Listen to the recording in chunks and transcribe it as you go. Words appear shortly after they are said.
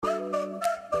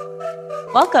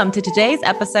Welcome to today's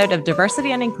episode of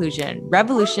Diversity and Inclusion,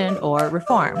 Revolution or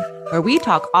Reform, where we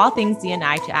talk all things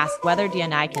D&I to ask whether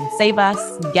D&I can save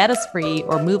us, get us free,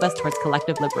 or move us towards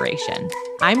collective liberation.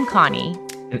 I'm Connie.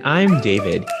 And I'm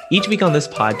David. Each week on this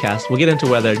podcast, we'll get into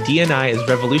whether D&I is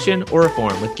revolution or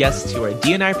reform with guests who are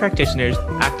D&I practitioners,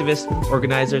 activists,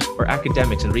 organizers, or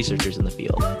academics and researchers in the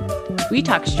field. We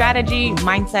talk strategy,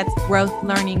 mindsets, growth,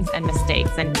 learnings, and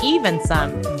mistakes, and even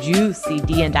some juicy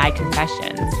D&I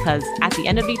confessions, because at the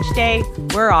end of each day,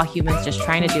 we're all humans just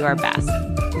trying to do our best.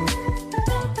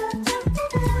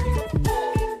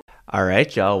 All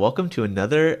right, y'all. Welcome to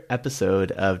another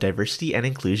episode of Diversity and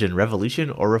Inclusion,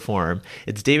 Revolution or Reform.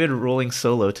 It's David rolling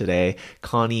solo today.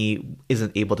 Connie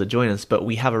isn't able to join us, but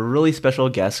we have a really special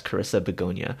guest, Carissa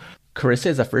Begonia. Carissa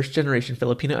is a first-generation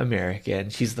Filipino-American.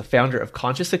 She's the founder of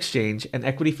Conscious Exchange, an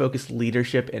equity-focused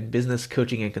leadership and business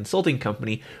coaching and consulting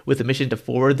company with a mission to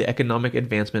forward the economic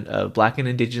advancement of Black and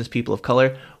Indigenous people of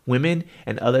color, women,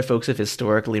 and other folks of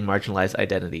historically marginalized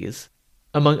identities.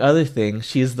 Among other things,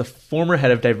 she is the former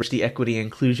head of diversity, equity, and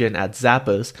inclusion at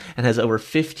Zappos and has over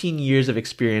 15 years of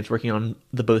experience working on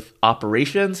the both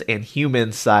operations and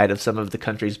human side of some of the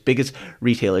country's biggest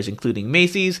retailers, including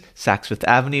Macy's, Saks Fifth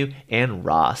Avenue, and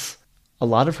Ross. A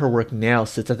lot of her work now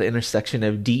sits at the intersection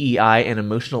of DEI and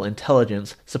emotional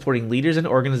intelligence, supporting leaders and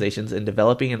organizations in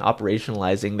developing and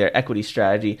operationalizing their equity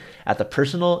strategy at the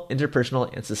personal,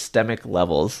 interpersonal, and systemic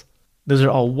levels. Those are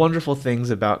all wonderful things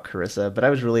about Carissa, but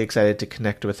I was really excited to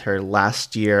connect with her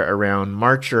last year around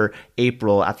March or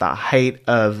April at the height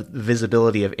of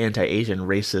visibility of anti-Asian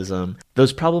racism.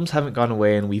 Those problems haven't gone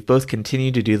away, and we've both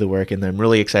continued to do the work, and I'm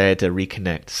really excited to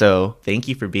reconnect. So thank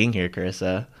you for being here,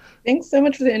 Carissa. Thanks so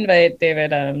much for the invite,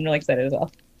 David. I'm really excited as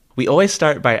well. We always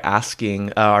start by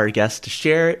asking our guests to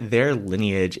share their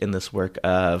lineage in this work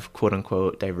of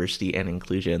quote-unquote diversity and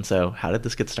inclusion. So how did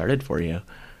this get started for you?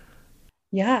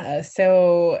 Yeah,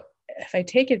 so if I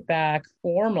take it back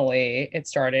formally, it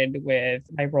started with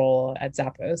my role at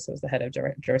Zappos. I was the head of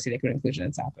diversity, equity, and inclusion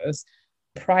at Zappos.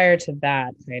 Prior to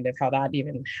that, kind of how that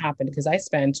even happened, because I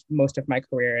spent most of my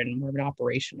career in more of an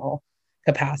operational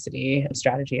capacity and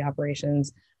strategy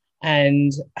operations.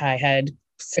 And I had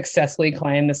successfully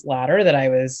climbed this ladder that I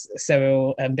was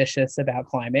so ambitious about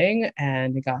climbing,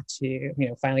 and got to,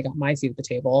 finally got my seat at the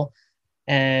table.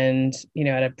 And,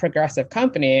 at a progressive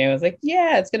company, I was like,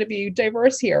 yeah, it's going to be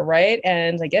diverse here, right?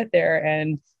 And I get there,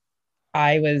 and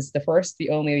I was the first, the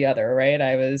only, the other, right?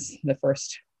 I was the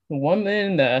first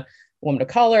woman, the woman of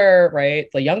color, right?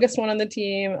 The youngest one on the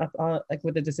team, like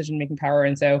with the decision-making power.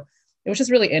 And so it was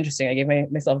just really interesting. I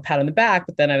gave myself a pat on the back,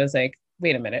 but then I was like,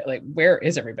 wait a minute, like, where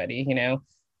is everybody,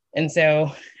 And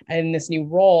so in this new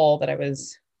role that I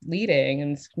was leading,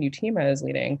 and this new team I was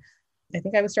leading, I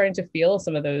think I was starting to feel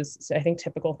some of those, I think,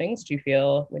 typical things that you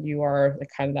feel when you are like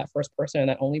kind of that first person,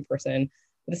 that only person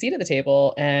with a seat at the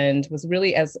table, and was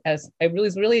really as I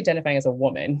was really identifying as a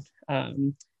woman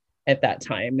at that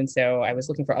time. And so I was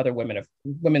looking for other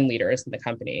women leaders in the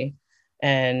company.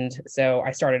 And so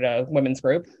I started a women's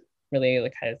group, really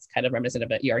like it's kind of reminiscent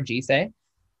of an ERG, say.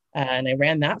 And I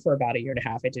ran that for about a year and a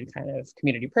half. I did kind of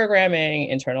community programming,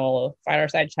 internal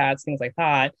fireside chats, things like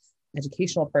that,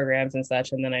 educational programs and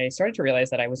such. And then I started to realize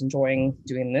that I was enjoying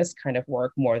doing this kind of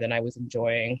work more than I was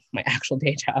enjoying my actual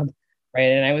day job, right?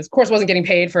 And I was, of course, wasn't getting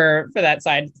paid for that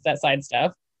side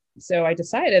stuff. So I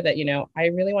decided that, I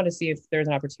really want to see if there's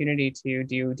an opportunity to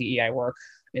do DEI work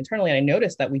internally. And I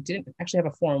noticed that we didn't actually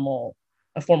have a formal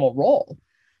role,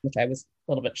 which I was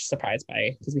a little bit surprised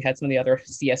by, because we had some of the other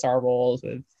CSR roles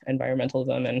with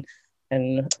environmentalism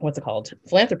and what's it called,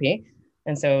 philanthropy.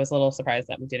 And so I was a little surprised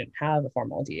that we didn't have a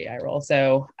formal DEI role.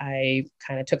 So I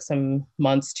kind of took some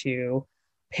months to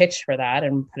pitch for that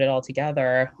and put it all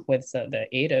together with the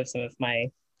aid of some of my,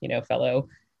 fellow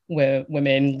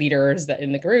women leaders that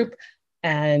in the group,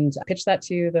 and pitched that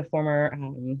to the former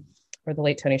or the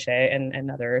late Tony Hsieh and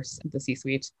others at the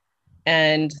C-suite.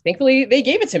 And thankfully, they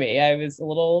gave it to me. I was a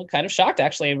little kind of shocked,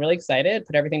 actually, and really excited,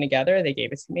 put everything together. They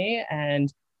gave it to me.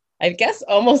 And I guess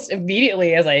almost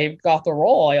immediately as I got the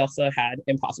role, I also had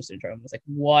imposter syndrome. I was like,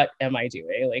 what am I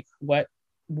doing? Like,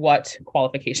 what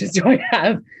qualifications do I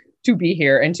have to be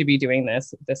here and to be doing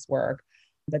this work?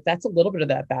 But that's a little bit of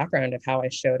that background of how I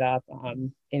showed up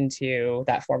into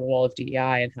that formal role of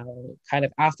DEI, and how kind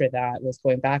of after that was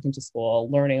going back into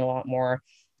school, learning a lot more,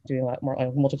 doing a lot more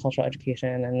multicultural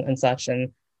education and such.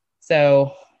 And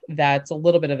so that's a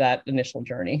little bit of that initial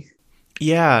journey.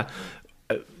 Yeah.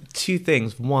 Two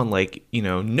things. One,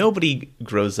 nobody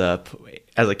grows up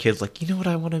as a kid, like, you know what,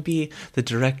 I want to be the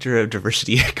director of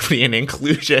diversity, equity, and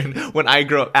inclusion when I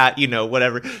grow up at,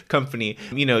 whatever company.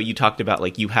 You talked about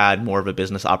like you had more of a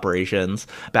business operations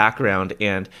background,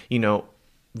 and,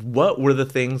 what were the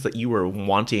things that you were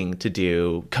wanting to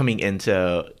do coming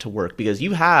into work? Because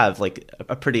you have like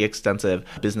a pretty extensive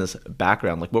business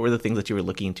background. Like, what were the things that you were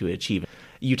looking to achieve?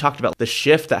 You talked about the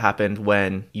shift that happened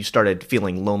when you started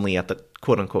feeling lonely at the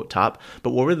quote unquote top, but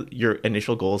what were your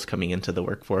initial goals coming into the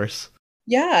workforce?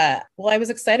 Yeah, well, I was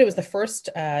excited. It was the first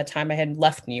time I had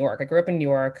left New York. I grew up in New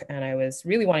York and I was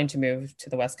really wanting to move to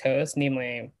the West Coast,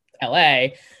 namely LA.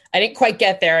 I didn't quite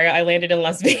get there. I landed in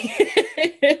Las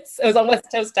Vegas. It was on West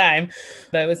Coast time,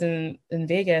 but it was in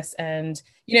Vegas. And,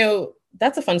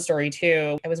 that's a fun story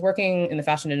too. I was working in the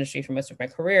fashion industry for most of my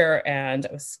career, and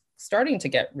I was starting to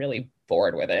get really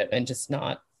bored with it and just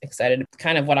not excited,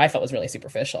 kind of what I felt was really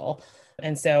superficial.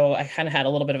 And so I kind of had a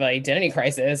little bit of an identity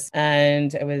crisis,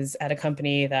 and I was at a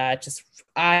company that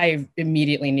I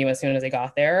immediately knew as soon as I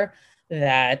got there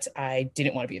that I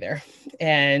didn't want to be there.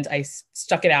 And I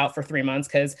stuck it out for 3 months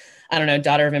because, I don't know,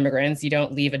 daughter of immigrants, you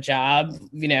don't leave a job,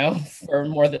 for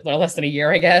more than or less than a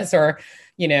year, I guess, or,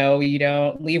 you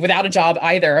don't leave without a job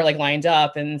either, like lined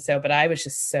up. And so, but I was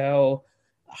just so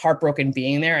heartbroken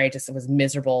being there. I just was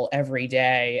miserable every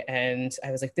day. And I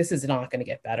was like, this is not going to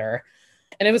get better.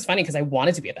 And it was funny because I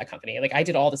wanted to be at that company. Like, I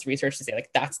did all this research to say,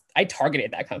 like, I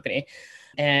targeted that company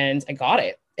and I got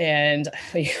it. And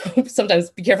sometimes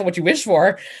be careful what you wish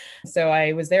for. So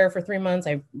I was there for 3 months.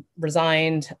 I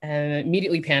resigned and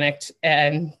immediately panicked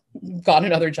and got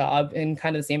another job in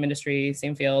kind of the same industry,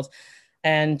 same field,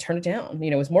 and turned it down.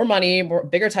 It was more money,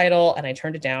 bigger title. And I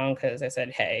turned it down because I said,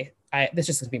 hey, this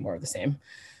just going to be more of the same.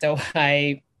 So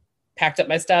I packed up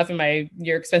my stuff in my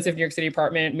expensive New York City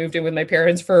apartment, moved in with my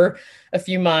parents for a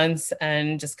few months,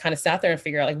 and just kind of sat there and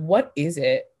figured out, like, what is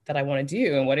it that I want to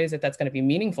do? And what is it that's going to be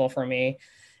meaningful for me?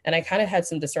 And I kind of had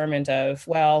some discernment of,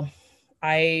 well,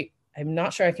 I'm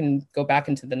not sure I can go back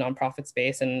into the nonprofit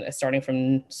space and starting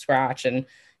from scratch and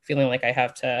feeling like I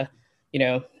have to,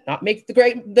 not make the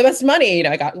best money.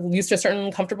 I got used to a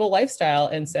certain comfortable lifestyle.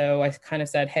 And so I kind of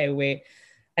said, hey, wait,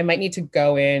 I might need to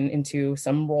go into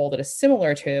some role that is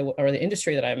similar to, or the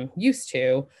industry that I'm used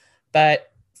to,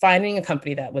 but finding a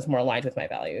company that was more aligned with my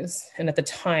values. And at the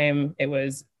time it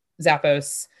was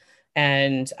Zappos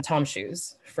and Tom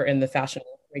Shoes in the fashion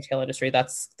retail industry.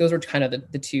 Those were kind of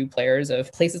the two players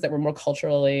of places that were more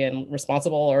culturally and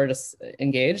responsible, or just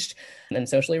engaged and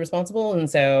socially responsible. And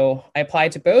so I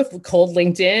applied to both, cold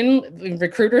LinkedIn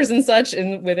recruiters and such,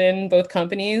 and within both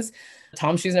companies.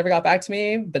 Tom Shoes never got back to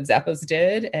me, but Zappos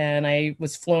did. And I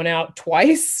was flown out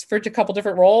twice for a couple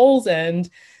different roles. And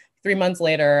 3 months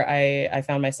later, I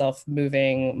found myself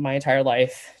moving my entire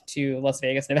life to Las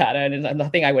Vegas, Nevada. And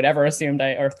nothing I would ever assumed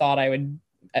or thought I would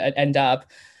end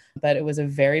up. But it was a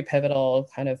very pivotal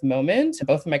kind of moment,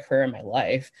 both in my career and my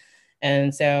life.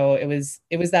 And so it was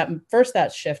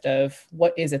that shift of,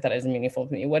 what is it that is meaningful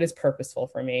to me? What is purposeful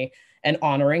for me? And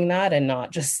honoring that, and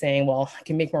not just saying, well, I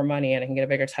can make more money and I can get a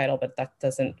bigger title, but that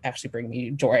doesn't actually bring me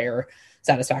joy or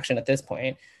satisfaction at this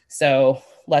point. So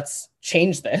let's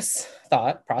change this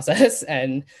thought process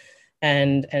and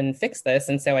fix this.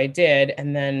 And so I did.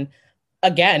 And then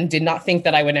again, did not think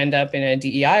that I would end up in a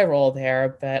DEI role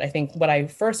there. But I think what I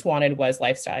first wanted was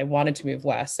lifestyle. I wanted to move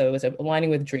west. So it was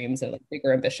aligning with dreams and like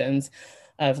bigger ambitions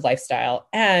of lifestyle,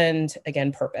 and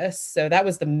again, purpose. So that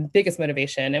was the biggest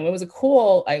motivation. And what was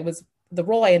the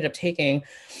role I ended up taking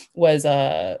was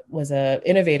a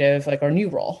innovative, like our new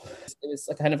role. It was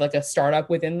kind of like a startup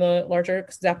within the larger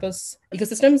Zappos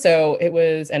ecosystem. So it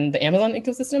was, and the Amazon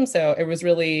ecosystem. So it was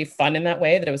really fun in that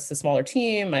way, that it was a smaller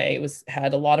team. I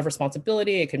had a lot of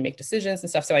responsibility. I could make decisions and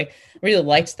stuff. So I really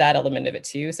liked that element of it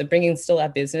too. So bringing still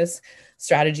that business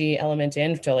strategy element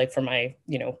in to like for my,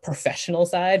 professional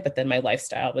side, but then my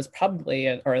lifestyle was probably,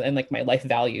 and like my life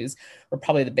values were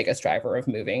probably the biggest driver of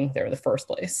moving there in the first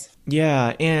place.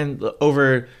 Yeah. And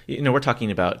over, we're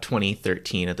talking about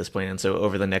 2013 at this point. And so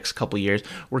over the next couple years,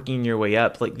 working your way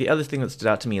up, like the other thing that stood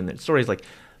out to me in the story is like,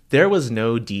 there was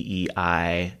no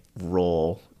DEI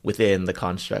role within the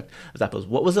construct of Zappos.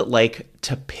 What was it like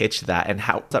to pitch that, and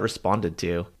how was that responded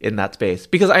to in that space?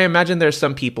 Because I imagine there's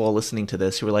some people listening to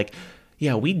this who are like,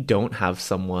 yeah, we don't have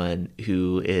someone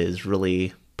who is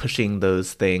really pushing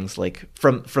those things like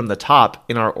from the top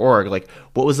in our org. Like,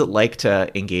 what was it like to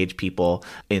engage people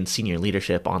in senior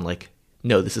leadership on like,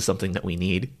 no, this is something that we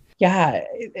need? Yeah,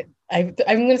 I'm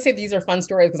going to say these are fun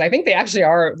stories because I think they actually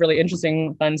are really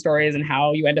interesting, fun stories, and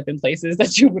how you end up in places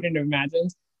that you wouldn't have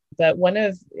imagined. But one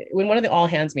of the all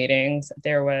hands meetings,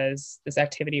 there was this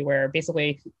activity where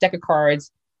basically deck of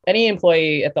cards, any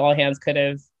employee at the all hands could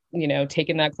have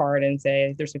taken that card and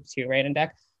say, there's 52, right, in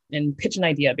deck, and pitch an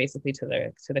idea basically to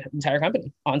the entire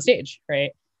company on stage,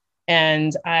 right?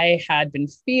 And I had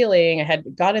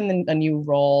gotten a new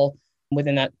role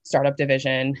within that startup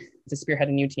division to spearhead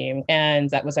a new team. And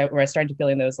that was where I started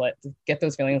feeling get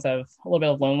those feelings of a little bit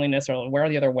of loneliness, or where are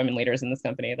the other women leaders in this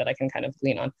company that I can kind of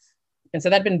lean on? And so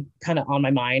that'd been kind of on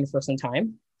my mind for some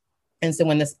time. And so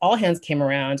when this all hands came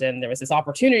around and there was this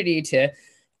opportunity to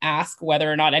ask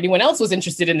whether or not anyone else was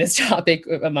interested in this topic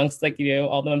amongst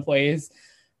all the employees,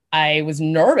 I was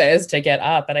nervous to get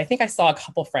up. And I think I saw a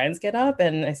couple friends get up,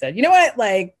 and I said, you know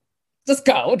what, just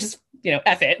go,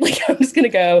 F it. I'm just going to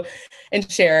go and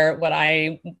share what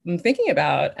I'm thinking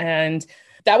about. And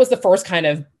that was the first kind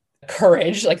of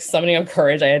courage, summoning of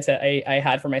courage I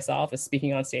had for myself, is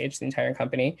speaking on stage to the entire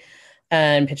company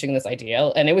and pitching this idea.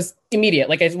 And it was immediate.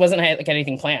 It wasn't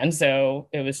anything planned. So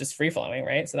it was just free flowing.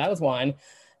 Right. So that was one.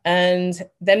 And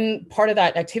then part of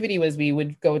that activity was we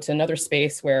would go to another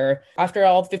space where, after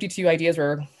all 52 ideas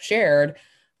were shared,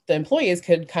 the employees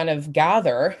could kind of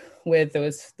gather with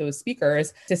those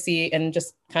speakers to see and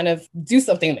just kind of do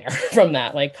something there from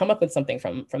that, come up with something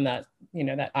from that,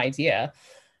 that idea.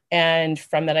 And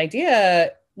from that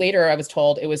idea, later I was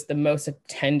told it was the most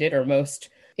attended or most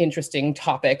interesting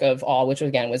topic of all, which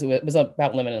again was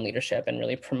about women in leadership and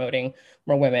really promoting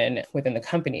more women within the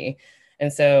company.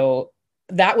 And so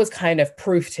that was kind of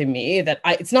proof to me that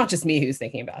it's not just me who's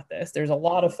thinking about this. There's a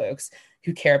lot of folks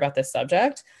who care about this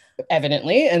subject,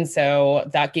 evidently. And so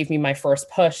that gave me my first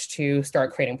push to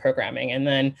start creating programming. And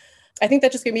then I think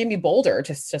that just made me bolder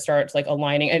to start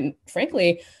aligning. And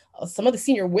frankly, some of the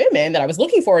senior women that I was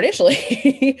looking for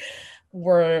initially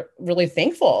were really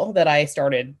thankful that I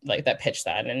started that pitch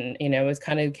that. And, it was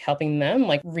kind of helping them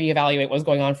reevaluate what was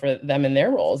going on for them in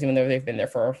their roles, even though they've been there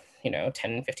for,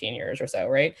 10, 15 years or so.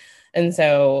 Right. And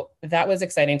so that was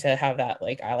exciting to have that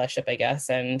allyship, I guess,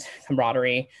 and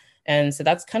camaraderie. And so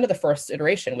that's kind of the first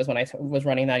iteration, was when I was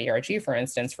running that ERG, for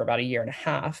instance, for about a year and a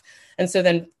half. And so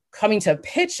then coming to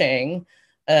pitching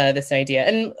this idea,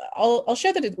 and I'll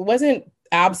share that it wasn't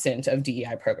absent of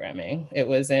DEI programming. It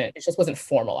just wasn't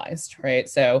formalized, right?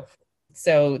 So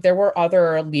there were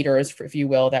other leaders, if you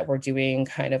will, that were doing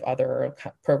kind of other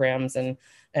programs and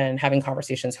having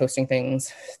conversations, hosting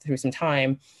things through some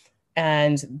time.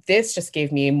 And this just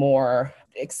gave me more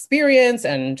experience.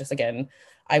 And just, again,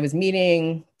 I was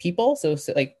meeting people. So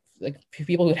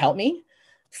people who would help me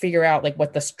figure out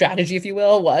what the strategy, if you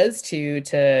will, was to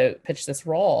pitch this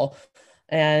role.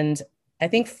 And I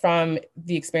think from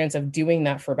the experience of doing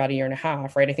that for about a year and a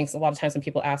half, right? I think a lot of times when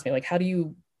people ask me, how do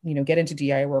you, get into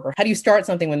DI work, or how do you start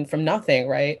something from nothing,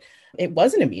 right? It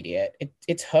wasn't immediate.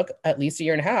 It took at least a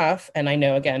year and a half. And I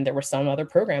know, again, there were some other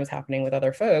programs happening with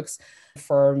other folks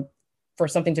for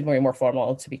something to be more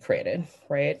formal to be created,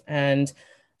 right? And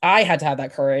I had to have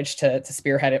that courage to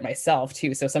spearhead it myself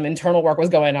too. So some internal work was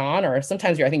going on, or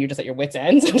sometimes I think you're just at your wit's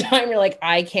end. Sometimes you're like,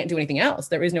 I can't do anything else.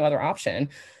 There is no other option.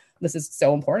 This is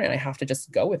so important. I have to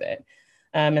just go with it.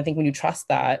 I think when you trust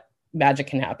that, magic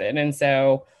can happen.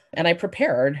 And I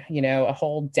prepared, a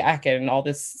whole deck and all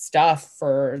this stuff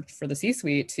for the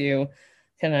C-suite to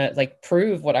kind of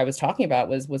prove what I was talking about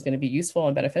was going to be useful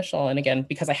and beneficial. And again,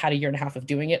 because I had a year and a half of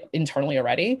doing it internally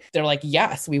already, they're like,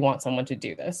 yes, we want someone to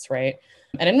do this, right?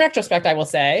 And in retrospect, I will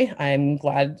say, I'm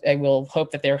glad, I will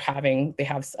hope that they have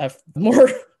a more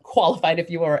qualified, if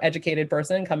you will, or educated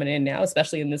person coming in now,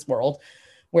 especially in this world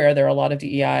where there are a lot of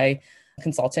DEI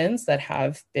consultants that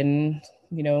have been,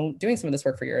 doing some of this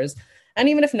work for years. And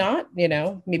even if not,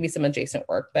 maybe some adjacent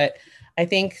work. But I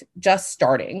think just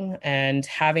starting and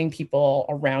having people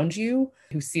around you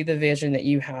who see the vision that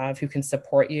you have, who can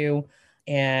support you,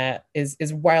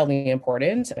 is wildly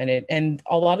important. And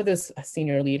a lot of those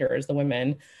senior leaders, the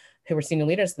women who were senior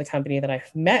leaders in the company that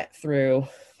I've met through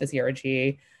this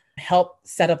ERG, help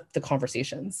set up the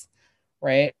conversations,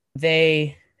 right?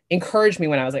 They encouraged me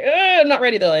when I was like, I'm not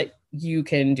ready. They're like, you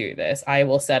can do this. I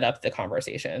will set up the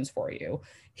conversations for you.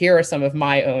 Here are some of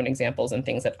my own examples and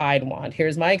things that I'd want.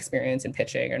 Here's my experience in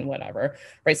pitching and whatever,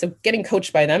 right? So getting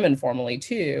coached by them informally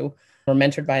too, or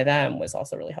mentored by them, was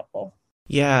also really helpful.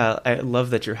 Yeah, I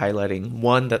love that you're highlighting,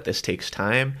 one, that this takes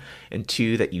time, and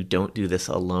two, that you don't do this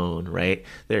alone, right?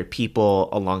 There are people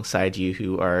alongside you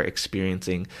who are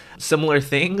experiencing similar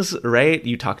things, right?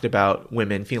 You talked about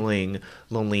women feeling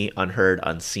lonely, unheard,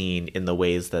 unseen in the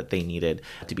ways that they needed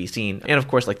to be seen. And of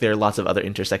course, there are lots of other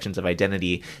intersections of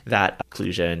identity that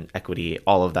inclusion, equity,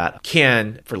 all of that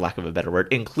can, for lack of a better word,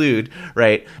 include,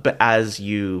 right? But as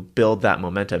you build that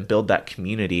momentum, build that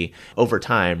community over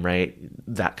time, right,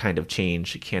 that kind of change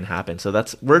can happen. So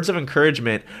that's words of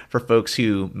encouragement for folks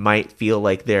who might feel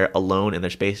like they're alone in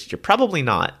their space. You're probably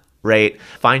not. right?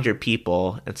 Find your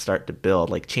people and start to build.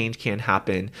 Like change can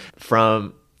happen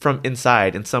from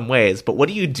inside in some ways. But what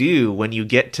do you do when you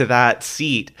get to that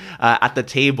seat at the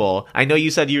table? I know you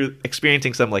said you're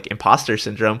experiencing some like imposter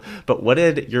syndrome, but what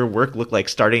did your work look like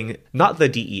starting, not the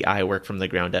DEI work from the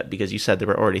ground up, because you said there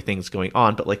were already things going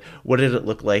on, but like what did it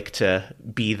look like to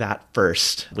be that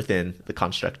first within the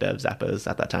construct of Zappos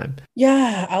at that time?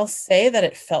 Yeah, I'll say that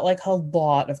it felt like a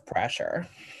lot of pressure.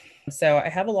 So I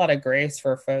have a lot of grace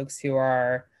for folks who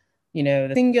are,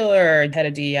 the singular head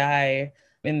of DEI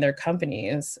in their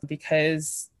companies,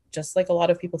 because just like a lot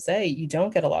of people say, you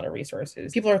don't get a lot of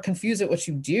resources. People are confused at what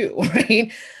you do,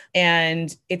 right?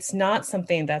 And it's not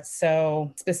something that's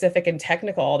so specific and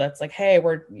technical that's like, hey,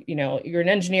 you're an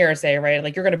engineer, say, right?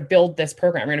 Like you're going to build this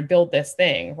program, you're going to build this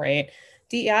thing, right?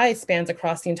 DEI spans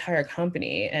across the entire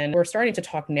company. And we're starting to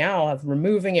talk now of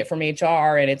removing it from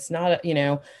HR. And it's not,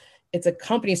 it's a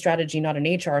company strategy, not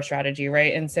an HR strategy,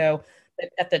 right? And so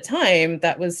at the time,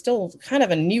 that was still kind of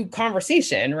a new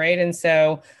conversation, right? And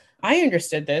so I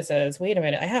understood this as, wait a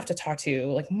minute, I have to talk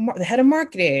to like the head of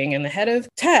marketing and the head of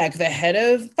tech, the head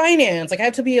of finance. Like I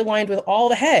have to be aligned with all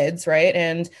the heads, right?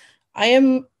 And I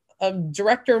am a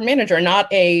director manager,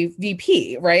 not a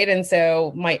VP, right? And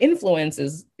so my influence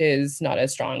is not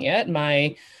as strong yet.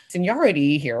 My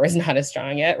seniority here is not as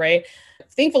strong yet, right?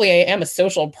 Thankfully, I am a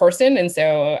social person. And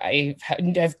so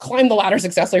I've climbed the ladder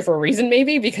successfully for a reason,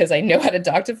 maybe because I know how to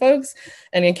talk to folks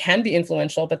and it can be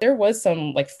influential. But there was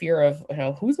some like fear of,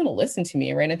 who's going to listen to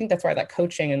me, right? And I think that's why that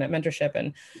coaching and that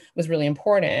mentorship was really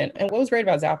important. And what was great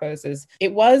about Zappos is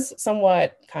it was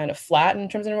somewhat kind of flat in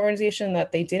terms of an organization,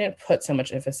 that they didn't put so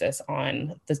much emphasis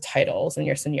on the titles and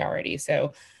your seniority.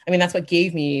 So I mean, that's what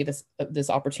gave me this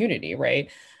opportunity,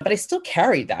 right? But I still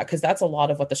carried that because that's a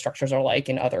lot of what the structures are like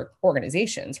in other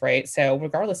organizations, right? So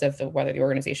regardless of whether the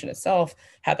organization itself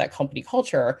had that company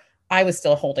culture, I was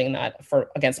still holding that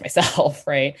against myself,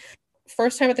 right?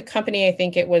 First time at the company, I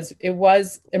think it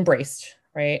was embraced,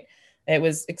 right? It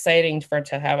was exciting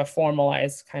to have a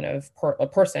formalized kind of a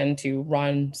person to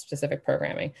run specific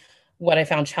programming. What I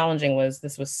found challenging was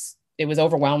it was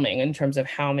overwhelming in terms of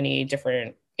how many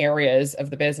different areas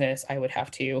of the business I would have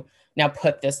to now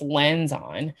put this lens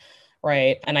on,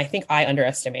 right? And I think I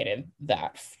underestimated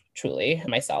that truly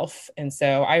myself. And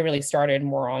so I really started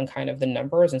more on kind of the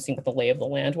numbers and seeing what the lay of the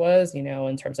land was,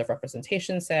 in terms of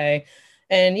representation, say.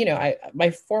 And, my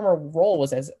former role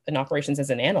was as an operations as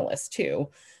an analyst too.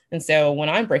 And so when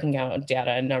I'm breaking out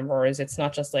data and numbers, it's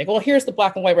not just like, well, here's the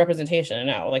black and white representation.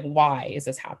 No, like, why is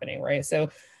this happening, right? So,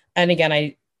 and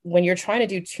again, when you're trying to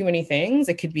do too many things,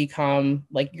 it could become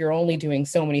like you're only doing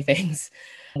so many things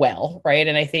well, right?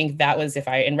 And I think that was,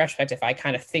 in retrospect, if I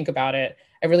kind of think about it,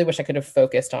 I really wish I could have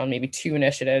focused on maybe 2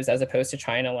 initiatives as opposed to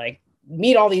trying to like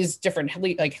meet all these different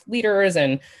leaders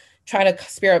and trying to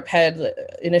spearhead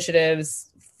initiatives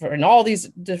in all these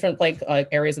different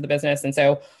areas of the business. And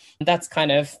so that's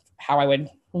kind of how I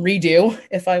would redo,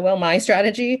 if I will, my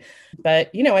strategy. But,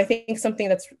 I think something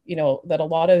that's, that a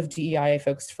lot of DEI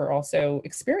folks for also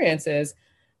experience is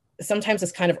sometimes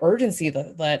this kind of urgency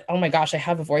that, oh my gosh, I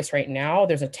have a voice right now.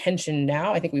 There's a tension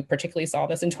now. I think we particularly saw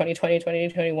this in 2020,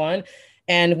 2021.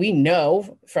 And we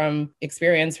know from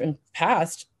experience from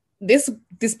past, this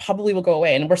probably will go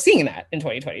away. And we're seeing that in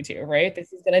 2022, right?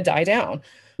 This is going to die down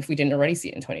if we didn't already see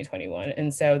it in 2021.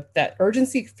 And so that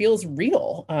urgency feels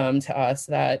real to us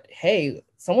that, hey,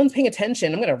 someone's paying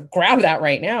attention. I'm going to grab that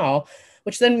right now,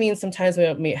 which then means sometimes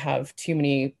we may have too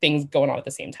many things going on at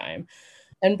the same time.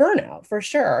 And burnout for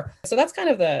sure. So that's kind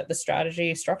of the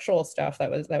strategy, structural stuff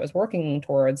that was working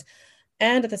towards.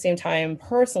 And at the same time,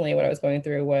 personally, what I was going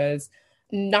through was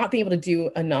not being able to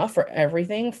do enough for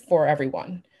everything for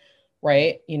everyone.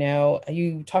 Right.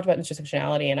 You talked about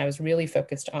intersectionality, and I was really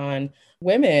focused on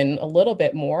women a little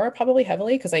bit more, probably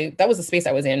heavily, because that was the space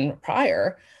I was in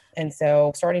prior. And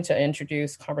so starting to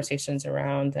introduce conversations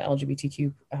around the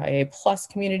LGBTQIA plus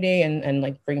community and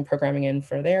like bringing programming in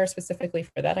for there specifically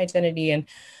for that identity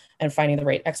and finding the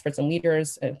right experts and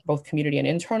leaders, both community and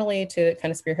internally, to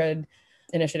kind of spearhead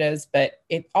initiatives. But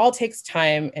it all takes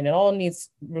time, and it all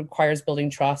requires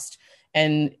building trust.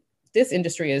 And this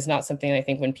industry is not something, I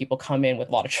think, when people come in with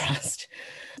a lot of trust.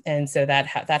 And so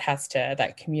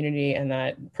that community and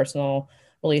that personal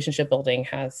relationship building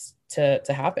has to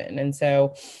happen. And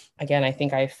so again, I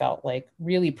think I felt like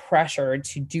really pressured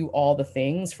to do all the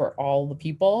things for all the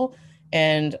people.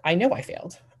 And I know I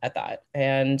failed at that.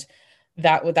 And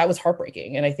that was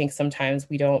heartbreaking. And I think sometimes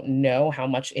we don't know how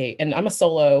much and I'm a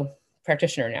solo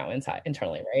practitioner now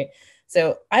internally, right?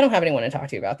 So I don't have anyone to talk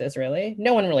to about this, really.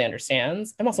 No one really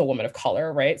understands. I'm also a woman of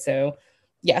color, right? So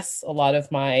yes, a lot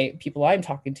of my people I'm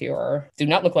talking to do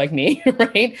not look like me,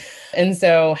 right? And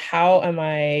so how am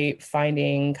I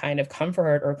finding kind of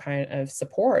comfort or kind of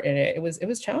support in it? It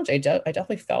was challenging. I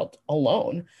definitely felt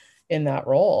alone in that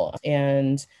role.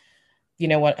 And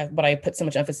what I put so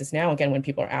much emphasis now, again, when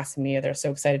people are asking me, they're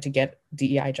so excited to get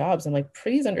DEI jobs. I'm like,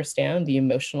 please understand the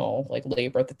emotional like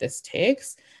labor that this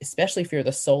takes, especially if you're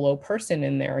the solo person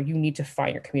in there. You need to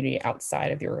find your community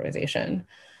outside of the organization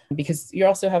because you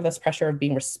also have this pressure of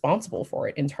being responsible for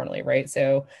it internally, right?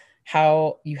 So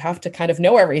how you have to kind of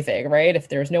know everything, right? If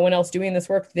there's no one else doing this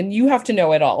work, then you have to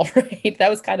know it all, right?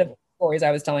 That was kind of stories I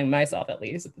was telling myself, at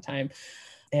least at the time.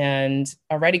 And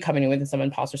already coming in with some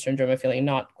imposter syndrome of feeling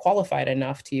not qualified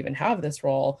enough to even have this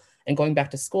role, and going back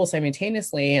to school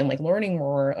simultaneously and like learning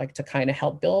more, like to kind of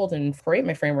help build and create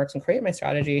my frameworks and create my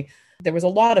strategy. There was a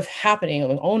lot of happening on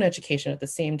my own education at the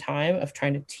same time of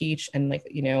trying to teach and like,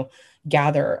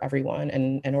 gather everyone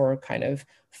and or kind of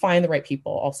find the right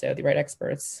people, also the right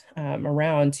experts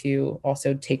around to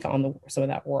also take on some of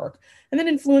that work and then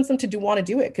influence them to want to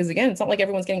do it. Because again, it's not like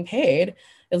everyone's getting paid,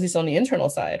 at least on the internal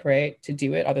side, right, to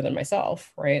do it other than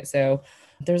myself, right? So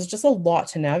there's just a lot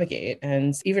to navigate.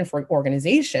 And even for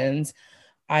organizations,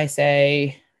 I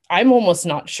say, I'm almost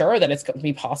not sure that it's going to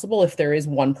be possible if there is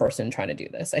one person trying to do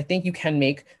this. I think you can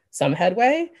make some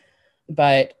headway,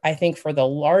 but I think for the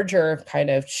larger kind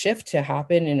of shift to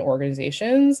happen in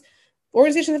organizations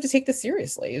have to take this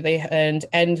seriously.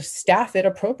 And staff it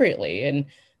appropriately. And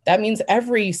that means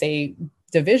every, say,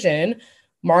 division,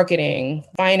 marketing,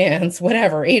 finance,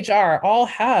 whatever, HR, all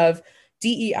have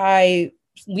DEI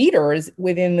leaders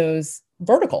within those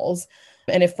verticals.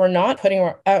 And if we're not putting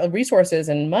our resources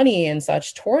and money and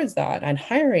such towards that and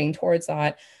hiring towards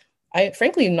that, I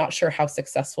frankly am not sure how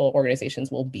successful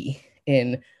organizations will be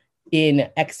in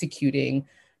executing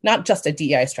not just a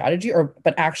DEI strategy,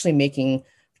 but actually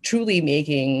truly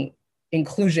making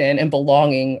inclusion and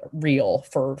belonging real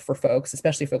for folks,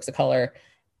 especially folks of color,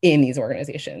 in these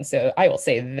organizations. So I will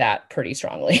say that pretty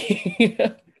strongly.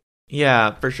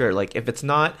 Yeah, for sure. Like if it's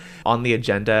not on the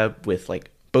agenda with like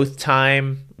both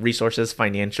time, resources,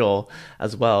 financial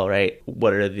as well, right?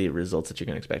 What are the results that you're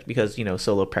going to expect? Because,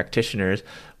 solo practitioners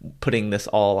putting this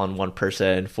all on one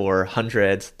person for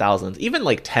hundreds, thousands, even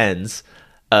like tens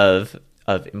of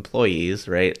employees,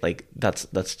 right? Like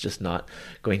that's just not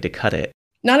going to cut it.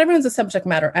 Not everyone's a subject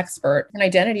matter expert in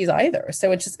identities either.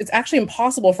 So it's actually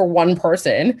impossible for one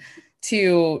person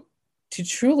to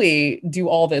truly do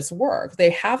all this work.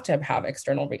 They have to have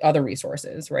external other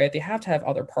resources, right? They have to have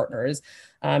other partners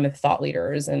and thought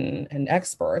leaders and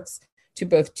experts to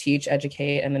both teach,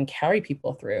 educate, and then carry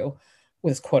people through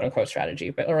with quote unquote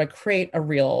strategy, or like create a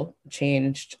real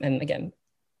change and again,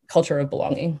 culture of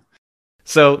belonging.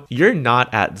 So you're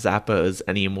not at Zappos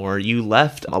anymore. You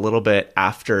left a little bit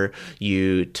after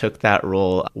you took that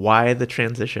role. Why the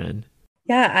transition?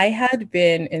 Yeah, I had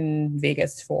been in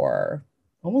Vegas for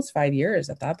almost 5 years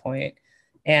at that point.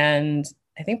 And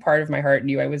I think part of my heart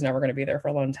knew I was never going to be there for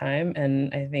a long time.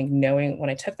 And I think knowing when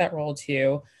I took that role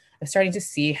too, I was starting to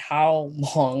see how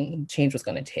long change was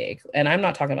going to take. And I'm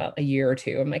not talking about a year or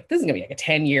two. I'm like, this is going to be like a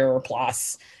 10-year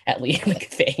plus at least like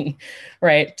thing,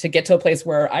 right? To get to a place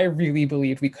where I really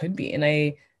believed we could be. And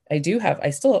I have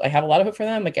a lot of hope for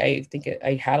them. Like I think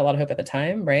I had a lot of hope at the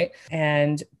time, right?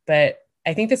 But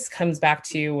I think this comes back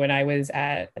to when I was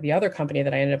at the other company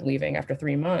that I ended up leaving after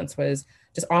 3 months, was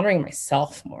just honoring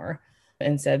myself more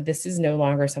and said, this is no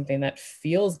longer something that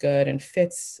feels good and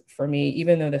fits for me,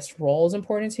 even though this role is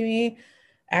important to me.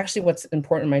 Actually, what's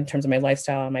important in terms of my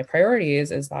lifestyle and my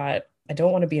priorities is that I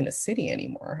don't want to be in the city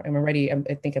anymore.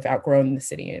 I think I've outgrown the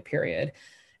city, period.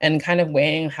 And kind of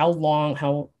weighing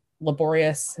how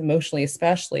laborious emotionally,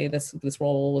 especially this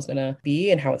role was going to be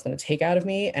and how it's going to take out of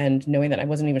me, and knowing that I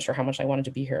wasn't even sure how much I wanted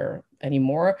to be here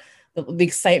anymore. The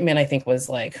excitement, I think, was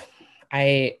like,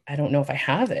 I don't know if I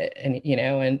have it, and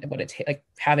what it like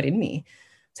have it in me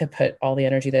to put all the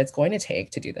energy that it's going to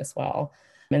take to do this well.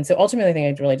 And so ultimately, I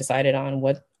think I really decided on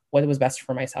what was best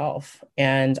for myself.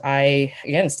 And I,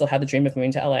 again, still had the dream of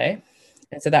moving to LA.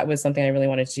 And so that was something I really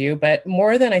wanted to do. But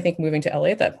more than I think moving to LA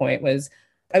at that point was,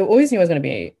 I always knew I was going to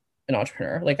be an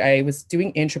entrepreneur. Like I was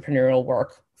doing entrepreneurial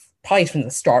work probably from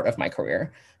the start of my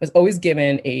career. I was always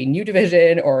given a new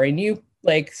division or a new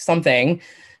like something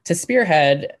to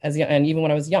spearhead and even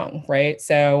when I was young, right?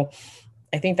 So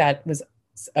I think that was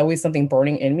always something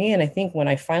burning in me. And I think when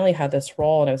I finally had this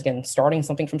role and I was again starting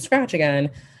something from scratch again,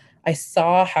 I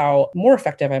saw how more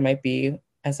effective I might be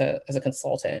as a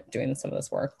consultant doing some of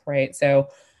this work, right? So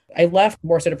I left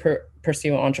more so to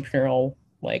pursue an entrepreneurial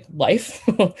like life.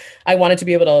 I wanted to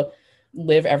be able to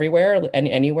live everywhere and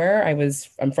anywhere.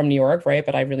 I'm from New York, right?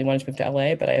 But I really wanted to move to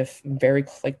LA, but I have very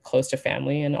like close to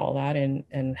family and all that,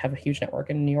 and have a huge network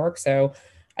in New York. So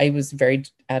I was very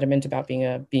adamant about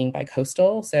being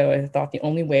bi-coastal. So I thought the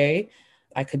only way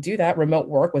I could do that, remote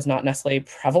work was not necessarily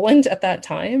prevalent at that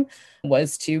time,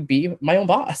 was to be my own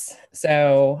boss.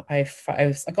 So I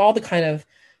was like, all the kind of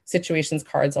situations,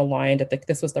 cards aligned that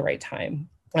this was the right time.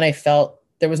 And I felt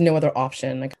there was no other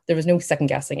option. Like there was no second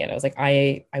guessing it. I was like,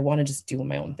 I want to just do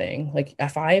my own thing. Like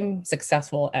if I'm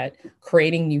successful at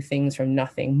creating new things from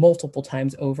nothing multiple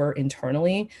times over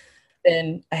internally,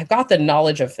 then I have got the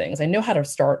knowledge of things. I know how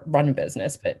to run a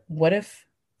business, but what if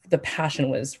the passion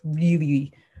was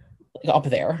really up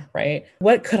there, right?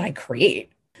 What could I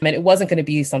create? I mean, it wasn't going to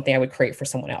be something I would create for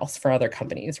someone else, for other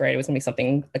companies, right? It was going to be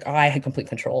something like I had complete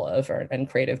control of, and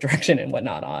creative direction and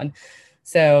whatnot on.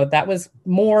 So that was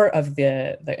more of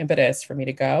the impetus for me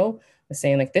to go, was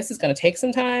saying like, this is going to take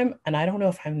some time, and I don't know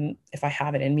if I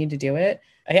have it in me to do it.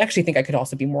 I actually think I could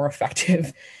also be more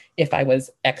effective if I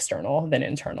was external than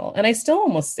internal. And I still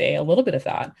almost say a little bit of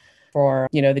that for,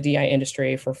 the DI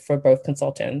industry, for both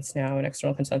consultants now and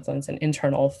external consultants and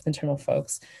internal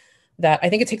folks, that I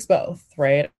think it takes both,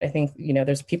 right? I think,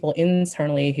 there's people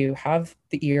internally who have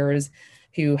the ears,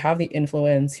 who have the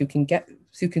influence, who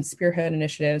can spearhead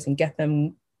initiatives and get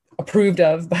them approved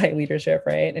of by leadership,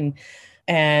 right?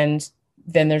 And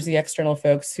then there's the external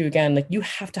folks who, again, like, you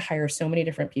have to hire so many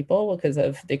different people because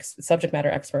of the subject matter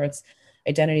experts,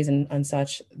 identities and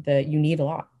such, that you need a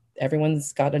lot.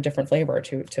 Everyone's got a different flavor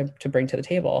to bring to the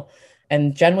table.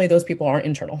 And generally those people aren't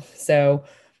internal. So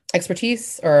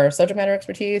expertise or subject matter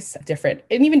expertise, different,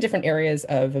 and even different areas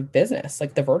of business,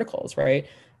 like the verticals, right?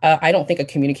 I don't think a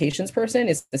communications person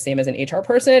is the same as an HR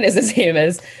person, is the same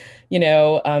as,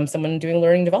 someone doing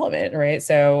learning development, right?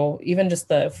 So even just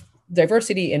the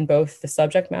diversity in both the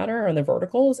subject matter and the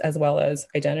verticals, as well as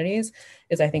identities,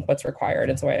 is, I think, what's required.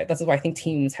 And so this is why I think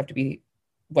teams have to be,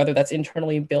 whether that's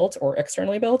internally built or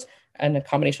externally built, and a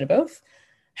combination of both,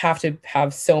 have to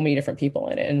have so many different people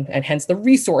in it, and hence the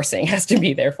resourcing has to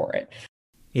be there for it.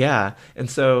 Yeah. And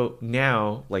so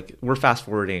now, like, we're fast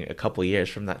forwarding a couple of years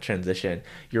from that transition.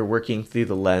 You're working through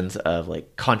the lens of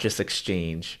like conscious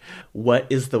exchange. What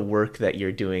is the work that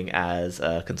you're doing as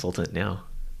a consultant now?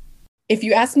 If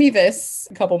you asked me this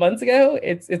a couple months ago,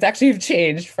 it's actually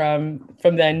changed from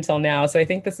then till now. So I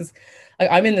think this is,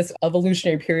 I'm in this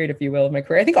evolutionary period, if you will, of my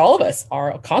career. I think all of us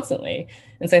are constantly.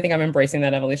 And so I think I'm embracing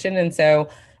that evolution. And so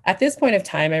at this point of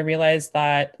time, I realized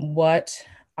that what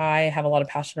I have a lot of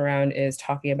passion around is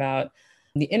talking about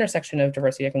the intersection of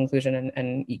diversity, equity, inclusion,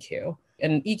 and EQ.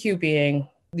 And EQ being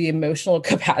the emotional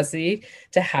capacity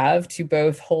to have to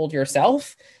both hold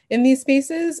yourself in these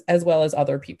spaces as well as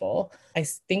other people. I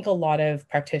think a lot of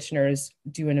practitioners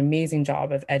do an amazing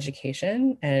job of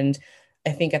education. And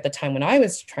I think at the time when I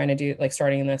was trying to do, like,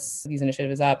 starting these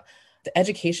initiatives up, the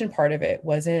education part of it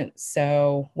wasn't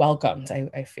so welcomed.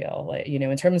 I feel like,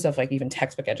 in terms of like even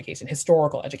textbook education,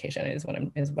 historical education is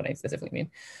what I specifically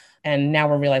mean. And now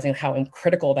we're realizing how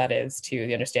critical that is to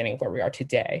the understanding of where we are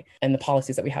today and the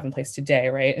policies that we have in place today,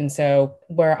 right? And so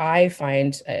where I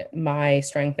find my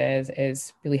strength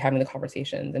is really having the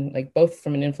conversations, and like both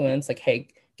from an influence, like, hey,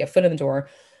 get foot in the door,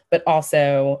 but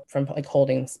also from like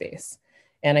holding space.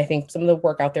 And I think some of the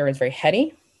work out there is very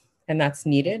heady, and that's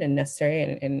needed and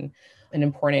necessary and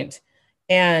important.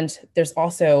 And there's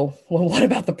also, well, what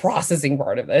about the processing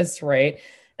part of this, right?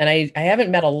 And I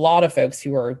haven't met a lot of folks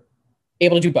who are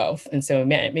able to do both. And so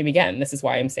maybe again, this is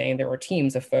why I'm saying there were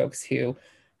teams of folks who,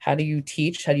 how do you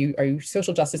teach? Are you a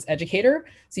social justice educator?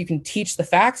 So you can teach the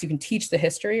facts, you can teach the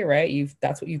history, right?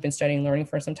 That's what you've been studying and learning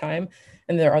for some time.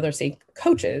 And there are other, say,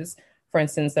 coaches, for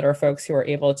instance, that are folks who are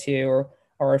able to,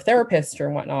 or therapists or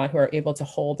whatnot, who are able to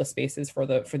hold the spaces for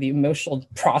the emotional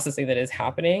processing that is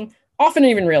happening, often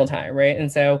even real time, right?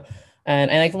 And so,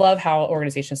 and I love how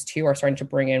organizations too are starting to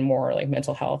bring in more like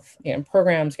mental health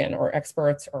programs again, or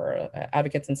experts or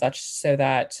advocates and such, so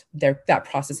that that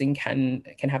processing can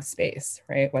have space,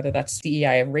 right? Whether that's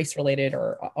DEI, race related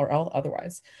or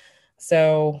otherwise.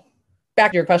 So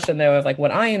back to your question though, of like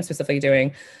what I am specifically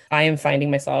doing, I am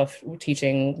finding myself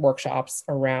teaching workshops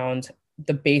around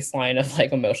the baseline of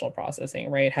like emotional processing,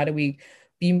 right? How do we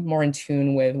be more in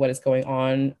tune with what is going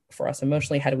on for us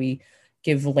emotionally? How do we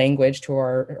give language to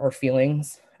our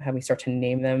feelings? How do we start to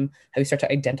name them? How do we start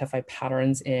to identify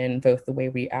patterns in both the way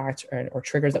we act or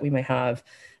triggers that we might have,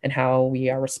 and how we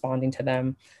are responding to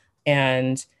them?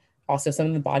 And also some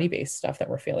of the body-based stuff that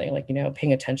we're feeling, like,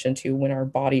 paying attention to when our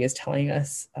body is telling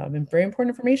us very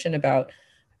important information about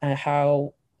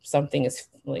how something is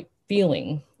like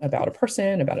feeling about a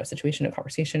person, about a situation, a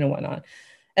conversation and whatnot.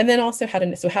 And then also how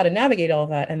to navigate all of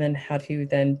that, and then how to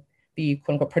then be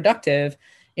quote unquote productive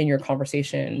in your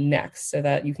conversation next, so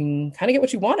that you can kind of get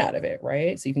what you want out of it,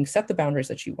 right? So you can set the boundaries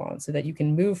that you want, so that you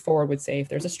can move forward with, say, if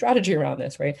there's a strategy around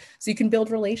this, right? So you can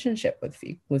build relationship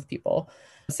with people.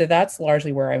 So that's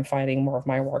largely where I'm finding more of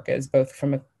my work is, both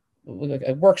from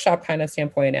a workshop kind of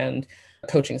standpoint and a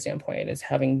coaching standpoint, is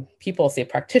having people, say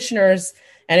practitioners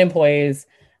and employees,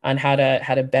 on how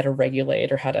to better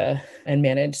regulate, or how to and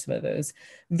manage some of those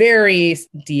very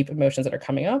deep emotions that are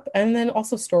coming up, and then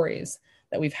also stories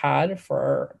that we've had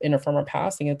from our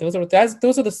past. And those are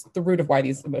the root of why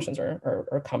these emotions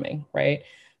are coming, right?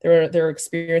 There are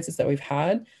experiences that we've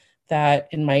had that,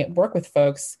 in my work with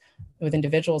folks, with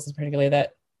individuals particularly,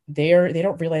 that they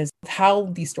don't realize how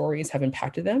these stories have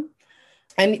impacted them,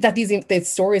 and that these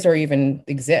stories are even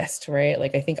exist, right?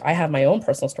 Like, I think I have my own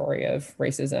personal story of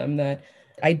racism that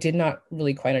I did not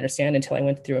really quite understand until I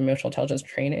went through emotional intelligence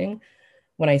training.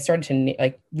 When I started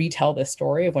to retell this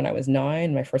story of when I was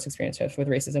 9, my first experience with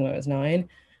racism when I was 9,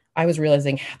 I was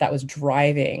realizing that was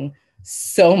driving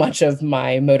so much of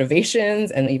my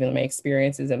motivations and even my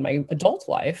experiences in my adult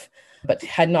life, but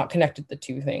had not connected the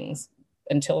two things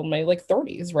until my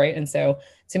 30s, right? And so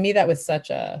to me, that was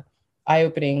such a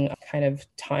eye-opening kind of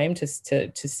time to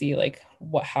see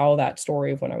how that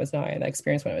story of when I was 9, that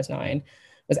experience when I was 9,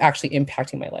 was actually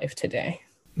impacting my life today.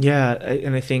 Yeah,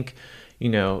 and I think,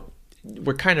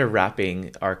 we're kind of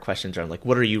wrapping our questions around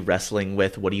what are you wrestling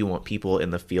with? What do you want people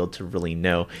in the field to really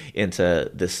know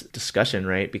into this discussion,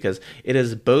 right? Because it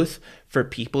is both for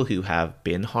people who have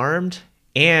been harmed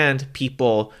and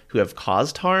people who have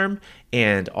caused harm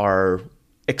and are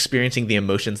experiencing the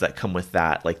emotions that come with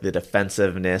that, like the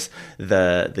defensiveness,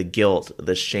 the guilt,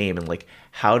 the shame, and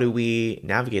how do we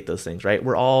navigate those things, right?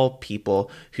 We're all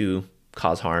people who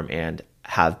cause harm and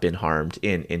have been harmed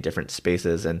in different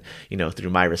spaces. And,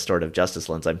 through my restorative justice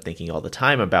lens, I'm thinking all the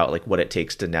time about what it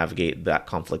takes to navigate that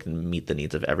conflict and meet the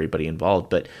needs of everybody involved.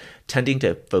 But tending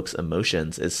to folks'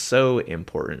 emotions is so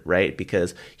important, right?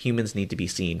 Because humans need to be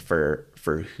seen for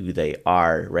who they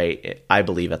are, right? I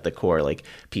believe at the core,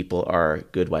 people are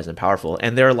good, wise, and powerful.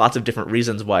 And there are lots of different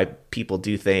reasons why people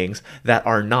do things that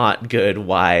are not good,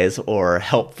 wise, or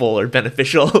helpful or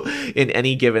beneficial in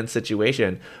any given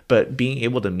situation. But being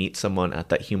able to meet someone at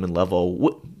that human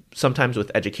level, sometimes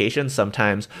with education,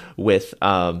 sometimes with,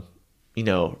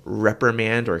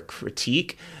 reprimand or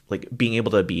critique, being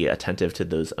able to be attentive to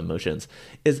those emotions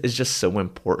is just so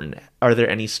important. Are there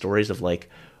any stories of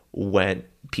when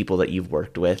people that you've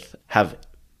worked with have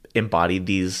embodied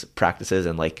these practices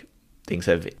and things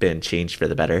have been changed for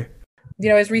the better?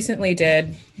 I recently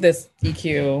did this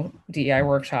EQ DEI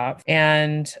workshop,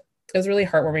 and it was really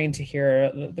heartwarming to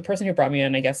hear the person who brought me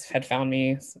in, I guess, had found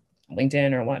me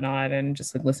LinkedIn or whatnot, and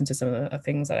just listen to some of the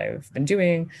things that I've been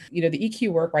doing. The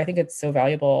EQ work, where I think it's so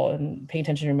valuable, and paying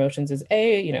attention to emotions is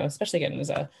especially again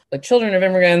as children of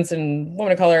immigrants and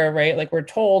women of color, right? We're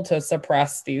told to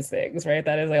suppress these things, right?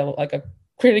 That is a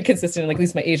pretty consistent, at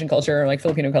least my Asian culture, or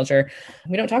Filipino culture.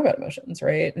 We don't talk about emotions,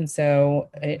 right? And so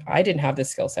I didn't have this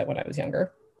skill set when I was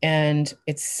younger, and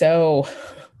it's so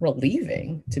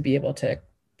relieving to be able to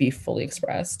be fully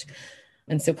expressed.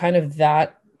 And so kind of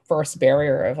that first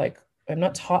barrier of I'm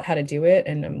not taught how to do it,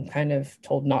 and I'm kind of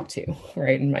told not to,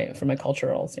 right? From my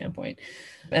cultural standpoint.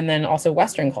 And then also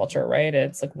Western culture, right?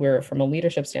 It's we're, from a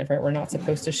leadership standpoint, we're not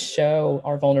supposed to show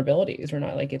our vulnerabilities. We're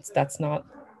not that's not,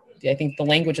 I think the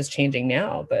language is changing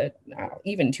now, but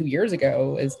even 2 years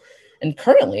ago and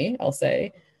currently I'll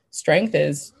say, strength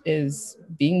is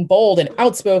being bold and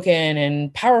outspoken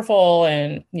and powerful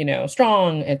and,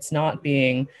 strong. It's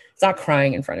not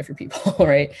crying in front of your people,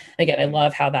 right? Again, I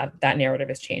love how that narrative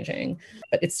is changing,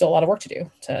 but it's still a lot of work to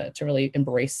do to really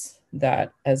embrace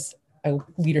that as a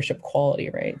leadership quality,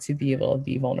 right? To be able to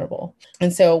be vulnerable.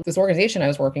 And so this organization I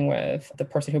was working with, the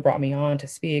person who brought me on to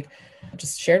speak,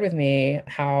 just shared with me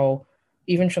how,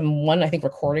 even from one, I think,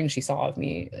 recording she saw of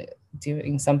me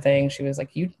doing something, she was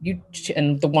like, you,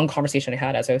 and the one conversation I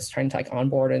had as I was trying to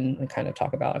onboard and kind of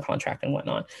talk about a contract and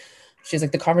whatnot, she's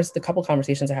like, the couple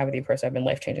conversations I have with you, person, have been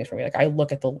life-changing for me. I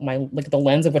look at the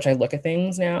lens of which I look at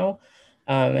things now,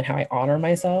 and how I honor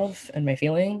myself and my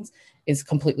feelings is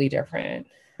completely different.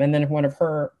 And then one of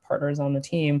her partners on the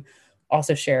team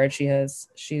also shared, she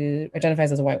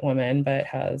identifies as a white woman, but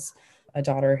has a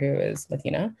daughter who is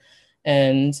Latina,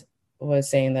 and was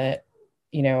saying that,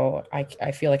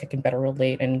 I feel like I can better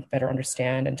relate and better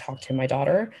understand and talk to my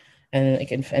daughter,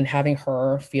 and having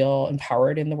her feel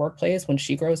empowered in the workplace when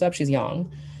she grows up. She's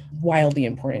young, wildly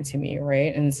important to me,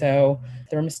 right? And so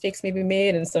there are mistakes maybe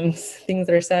made and some things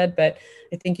that are said, but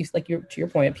I think to your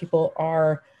point, people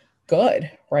are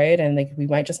good, right? And like we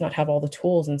might just not have all the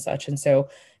tools and such. And so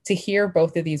to hear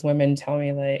both of these women tell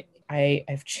me like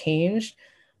I've changed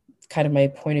kind of my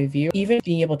point of view, even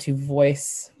being able to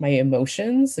voice my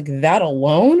emotions, like that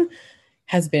alone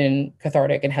has been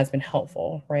cathartic and has been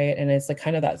helpful, right? And it's like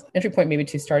kind of that entry point maybe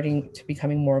to starting to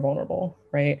becoming more vulnerable,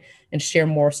 right? And share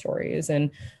more stories.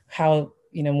 And how,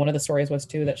 you know, one of the stories was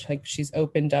too that she's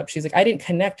opened up. She's like, I didn't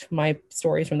connect my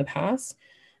stories from the past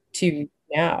to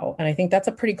now. And I think that's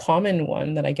a pretty common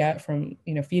one that I get from,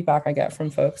 you know, feedback I get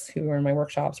from folks who are in my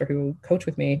workshops or who coach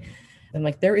with me. And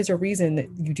like, there is a reason that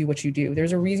you do what you do.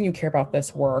 There's a reason you care about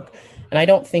this work. And I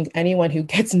don't think anyone who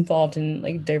gets involved in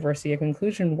like diversity and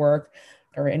inclusion work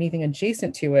or anything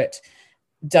adjacent to it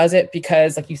does it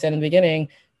because, like you said in the beginning,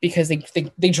 because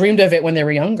they dreamed of it when they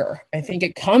were younger. I think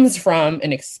it comes from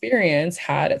an experience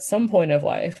had at some point of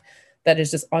life that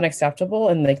is just unacceptable.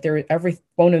 And like every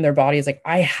bone in their body is like,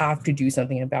 I have to do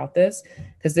something about this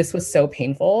because this was so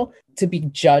painful to be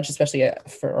judged, especially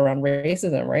for around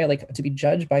racism, right? Like to be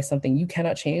judged by something you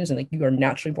cannot change and like you are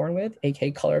naturally born with,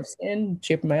 aka color of skin,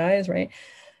 shape of my eyes, right?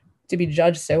 To be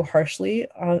judged so harshly,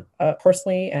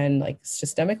 personally and like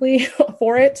systemically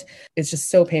for it, it's just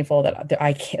so painful that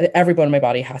I can't. Every bone in my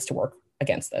body has to work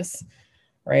against this,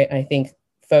 right? And I think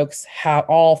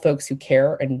all folks who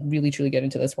care and really truly get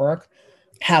into this work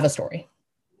have a story,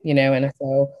 you know. And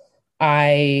so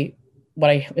what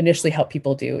I initially help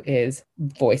people do is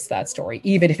voice that story,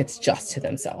 even if it's just to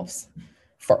themselves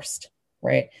first,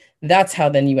 right? That's how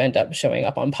then you end up showing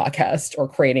up on podcast or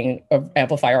creating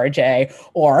Amplify RJ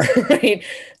or right,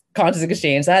 Conscious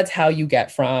Exchange. That's how you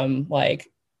get from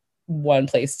like one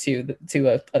place to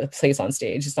a place on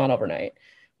stage. It's not overnight,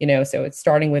 you know. So it's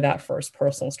starting with that first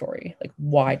personal story. Like,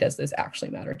 why does this actually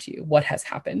matter to you? What has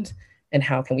happened and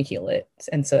how can we heal it?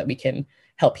 And so that we can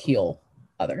help heal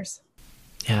others.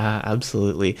 Yeah,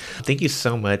 absolutely. Thank you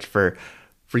so much for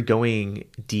going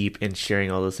deep and sharing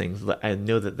all those things. I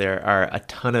know that there are a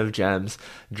ton of gems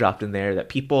dropped in there that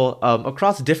people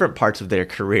across different parts of their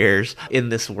careers in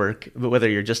this work, whether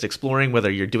you're just exploring,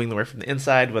 whether you're doing the work from the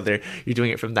inside, whether you're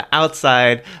doing it from the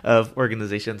outside of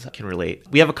organizations, can relate.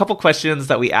 We have a couple questions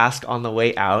that we ask on the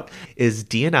way out. Is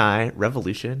D&I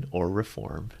revolution or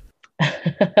reform?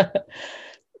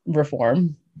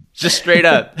 Reform. Just straight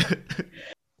up.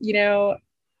 You know,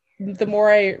 the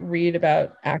more I read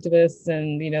about activists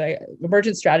and, you know,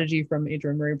 emergent strategy from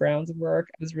Adrienne Maree Brown's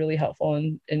work was really helpful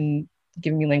in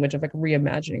giving me language of like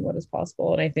reimagining what is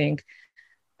possible. And I think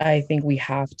we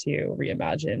have to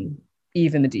reimagine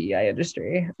even the DEI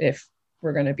industry if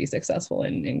we're going to be successful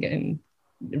in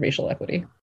racial equity.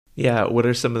 Yeah. What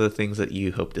are some of the things that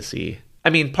you hope to see? I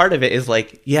mean, part of it is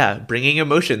like, yeah, bringing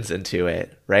emotions into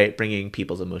it, right? Bringing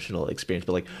people's emotional experience,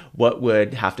 but like what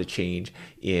would have to change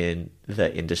in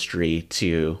the industry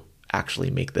to actually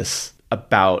make this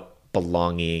about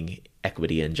belonging,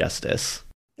 equity, and justice?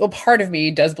 Well, part of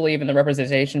me does believe in the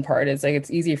representation part. It's like,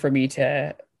 it's easy for me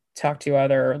to talk to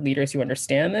other leaders who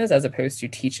understand this as opposed to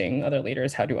teaching other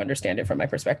leaders how to understand it from my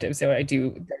perspective. So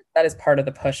that is part of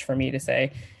the push for me to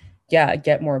say, yeah,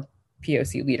 get more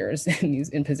POC leaders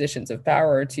in positions of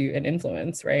power and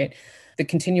influence, right? The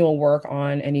continual work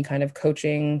on any kind of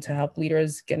coaching to help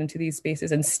leaders get into these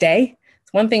spaces and stay.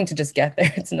 It's one thing to just get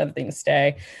there. It's another thing to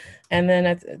stay. And then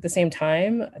at the same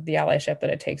time, the allyship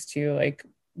that it takes to like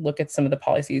look at some of the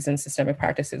policies and systemic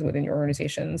practices within your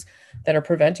organizations that are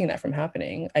preventing that from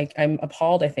happening. I'm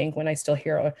appalled, I think, when I still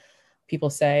hear people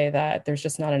say that there's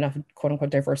just not enough quote unquote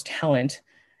diverse talent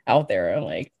out there. I'm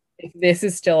like, if this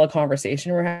is still a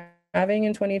conversation we're having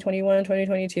in 2021,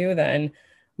 2022, then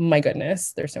my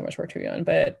goodness, there's so much work to be done.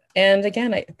 And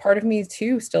again, part of me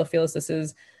too still feels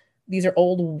these are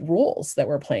old rules that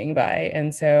we're playing by.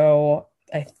 And so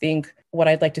I think what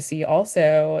I'd like to see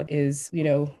also is, you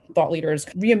know, thought leaders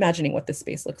reimagining what this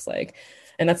space looks like.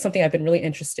 And that's something I've been really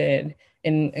interested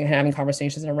in having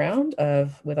conversations around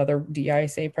with other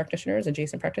DEI practitioners,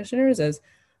 adjacent practitioners is,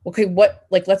 okay,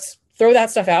 let's throw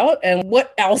that stuff out and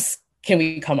what else can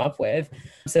we come up with?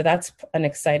 So that's an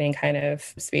exciting kind of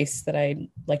space that I'd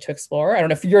like to explore. I don't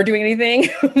know if you're doing anything,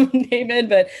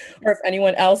 David, or if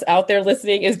anyone else out there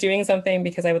listening is doing something,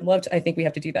 because I would love to, I think we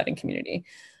have to do that in community.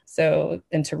 So,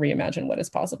 and to reimagine what is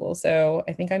possible. So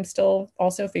I think I'm still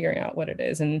also figuring out what it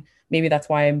is. And maybe that's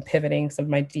why I'm pivoting some of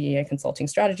my DEI consulting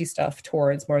strategy stuff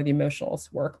towards more of the emotional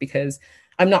work, because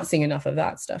I'm not seeing enough of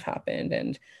that stuff happen.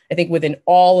 And I think within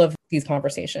all of these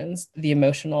conversations, the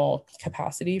emotional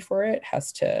capacity for it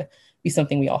has to be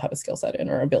something we all have a skill set in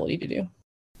or ability to do.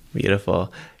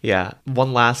 Beautiful. Yeah.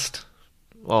 One last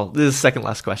well, this is the second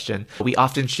last question. We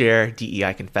often share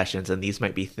DEI confessions, and these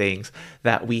might be things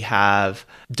that we have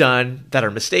done that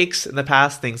are mistakes in the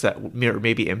past, things that we're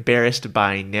maybe embarrassed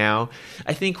by now.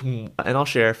 I think, and I'll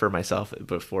share for myself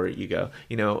before you go,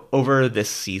 over this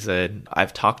season,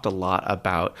 I've talked a lot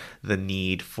about the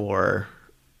need for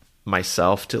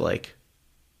myself to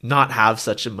not have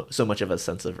so much of a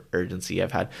sense of urgency.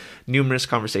 I've had numerous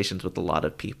conversations with a lot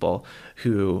of people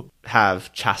who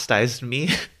have chastised me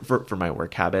for my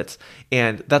work habits.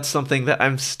 And that's something that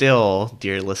I'm still,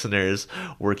 dear listeners,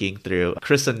 working through.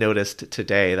 Carissa noticed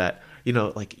today that,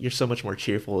 you're so much more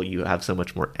cheerful. You have so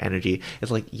much more energy.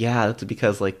 It's yeah, that's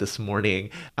because this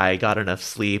morning I got enough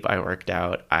sleep. I worked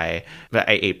out. I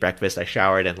ate breakfast. I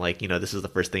showered. And this is the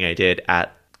first thing I did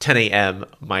at 10 a.m.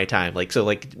 my time.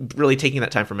 Really taking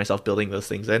that time for myself, building those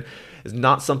things in is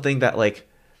not something that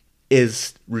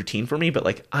is routine for me,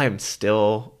 but I'm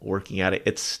still working at it.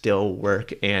 It's still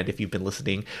work. And if you've been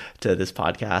listening to this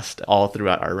podcast all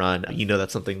throughout our run,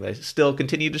 that's something that I still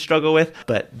continue to struggle with,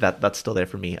 but that's still there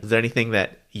for me. Is there anything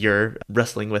that you're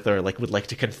wrestling with or would like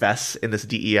to confess in this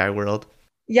DEI world?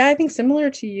 Yeah, I think similar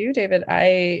to you, David,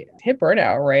 I hit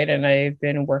burnout, right? And I've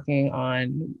been working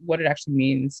on what it actually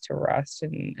means to rest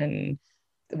and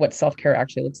what self-care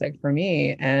actually looks like for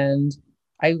me. And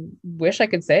I wish I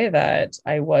could say that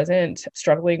I wasn't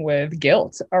struggling with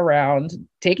guilt around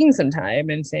taking some time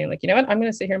and saying you know what, I'm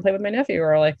going to sit here and play with my nephew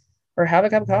or have a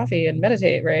cup of coffee and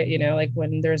meditate, right?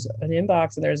 When there's an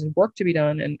inbox and there's work to be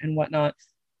done and whatnot.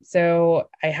 So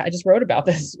I just wrote about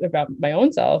this, about my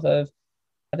own self of,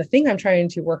 the thing I'm trying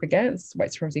to work against,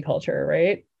 white supremacy culture,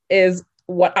 right, is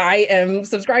what I am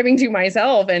subscribing to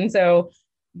myself. And so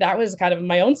that was kind of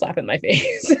my own slap in my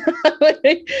face.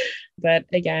 But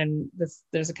again,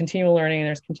 there's a continual learning, and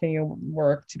there's continual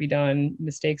work to be done.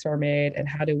 Mistakes are made. And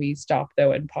how do we stop,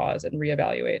 though, and pause and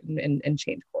reevaluate and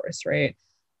change course, right?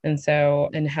 And so,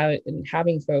 and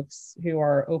having folks who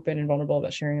are open and vulnerable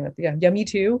about sharing that, yeah, me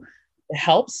too, it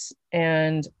helps.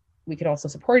 And we could also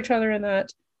support each other in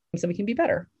that, so we can be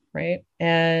better, right?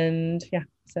 And yeah,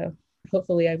 so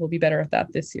hopefully I will be better at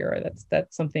that this year.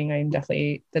 That's something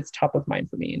that's top of mind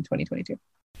for me in 2022.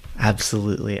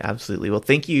 Absolutely. Well,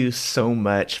 thank you so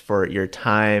much for your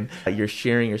time. You're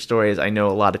sharing your stories. I know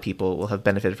a lot of people will have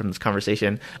benefited from this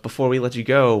conversation. Before we let you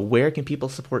go, where can people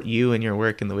support you and your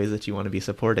work in the ways that you want to be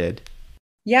supported?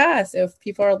 Yeah, so if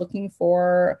people are looking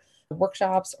for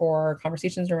workshops or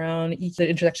conversations around the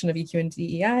intersection of EQ and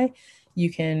DEI, you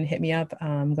can hit me up,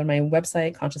 go to my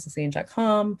website,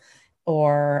 consciousnessexchange.com,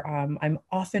 or I'm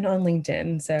often on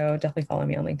LinkedIn. So definitely follow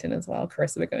me on LinkedIn as well,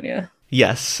 Carissa Begonia.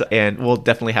 Yes, and we'll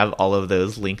definitely have all of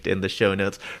those linked in the show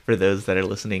notes for those that are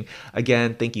listening.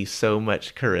 Again, thank you so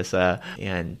much, Carissa,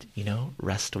 and,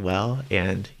 rest well.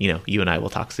 And, you and I will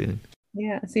talk soon.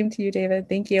 Yeah, same to you, David.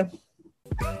 Thank you.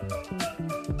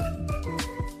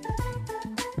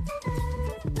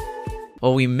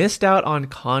 Well, we missed out on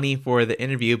Connie for the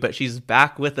interview, but she's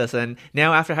back with us. And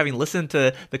now, after having listened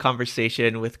to the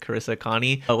conversation with Carissa,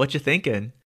 Connie, what you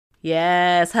thinking?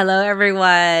 Yes. Hello,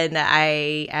 everyone.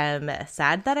 I am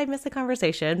sad that I missed the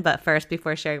conversation. But first,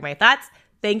 before sharing my thoughts,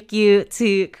 thank you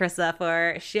to Carissa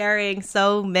for sharing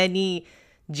so many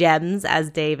gems, as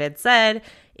David said,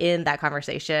 in that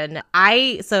conversation.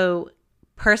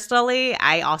 Personally,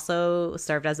 I also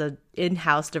served as an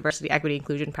in-house diversity, equity,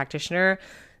 inclusion practitioner,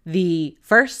 the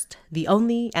first, the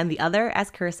only, and the other,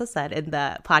 as Carissa said in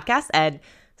the podcast. And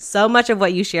so much of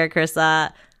what you shared,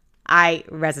 Carissa, I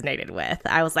resonated with.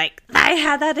 I was like, I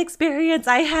had that experience.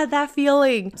 I had that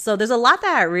feeling. So there's a lot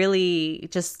that really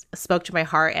just spoke to my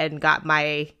heart and got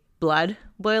my blood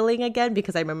boiling again,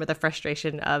 because I remember the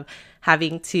frustration of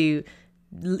having to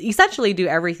essentially do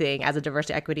everything as a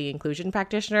diversity, equity, inclusion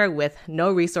practitioner with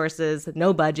no resources,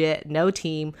 no budget, no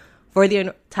team for the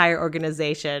entire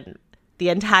organization, the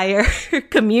entire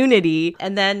community,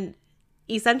 and then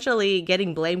essentially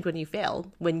getting blamed when you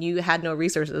fail, when you had no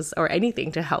resources or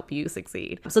anything to help you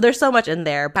succeed. So there's so much in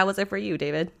there. How was it for you,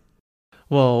 David?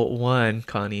 Well, one,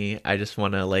 Connie, I just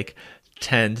want to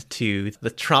tend to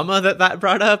the trauma that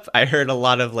brought up. I heard a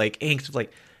lot of angst of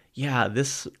yeah,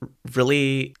 this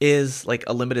really is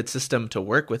a limited system to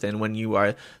work within when you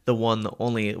are the one, the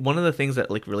only. One of the things that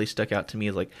really stuck out to me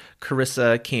is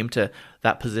Carissa came to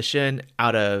that position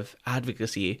out of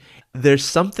advocacy. There's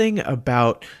something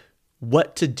about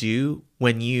what to do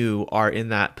when you are in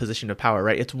that position of power,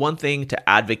 right? It's one thing to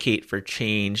advocate for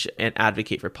change and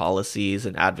advocate for policies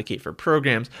and advocate for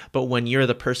programs, but when you're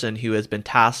the person who has been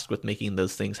tasked with making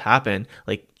those things happen,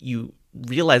 you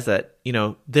realize that,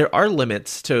 there are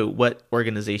limits to what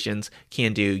organizations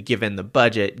can do given the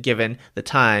budget, given the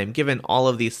time, given all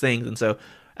of these things. And so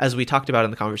as we talked about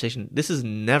in the conversation, this is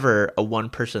never a one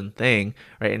person thing,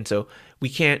 right? And so we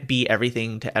can't be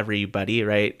everything to everybody,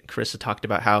 right? Carissa talked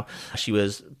about how she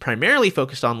was primarily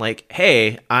focused on like,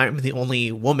 hey, I'm the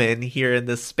only woman here in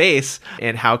this space,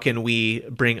 and how can we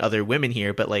bring other women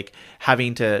here? But like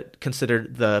having to consider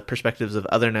the perspectives of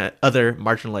other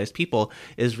marginalized people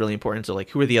is really important. So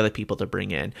like, who are the other people to bring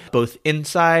in? Both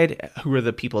inside, who are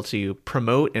the people to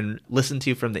promote and listen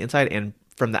to from the inside, and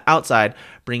from the outside,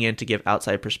 bring in to give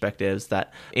outside perspectives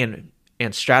that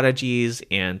and strategies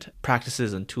and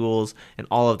practices and tools and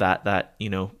all of that, you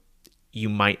know, you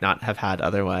might not have had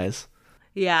otherwise.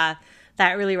 Yeah,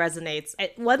 that really resonates.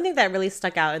 One thing that really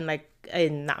stuck out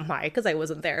because I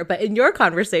wasn't there, but in your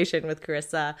conversation with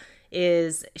Carissa,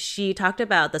 is she talked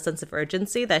about the sense of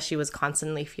urgency that she was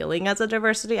constantly feeling as a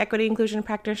diversity, equity, inclusion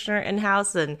practitioner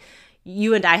in-house. And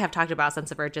you and I have talked about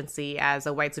sense of urgency as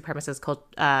a white supremacist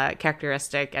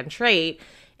characteristic and trait.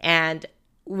 And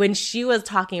when she was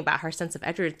talking about her sense of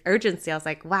urgency, I was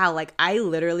like, wow, like I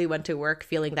literally went to work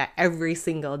feeling that every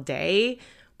single day,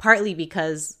 partly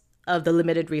because of the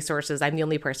limited resources. I'm the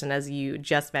only person, as you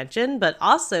just mentioned, but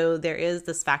also there is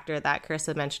this factor that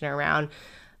Carissa mentioned around,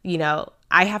 you know,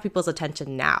 I have people's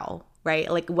attention now, right?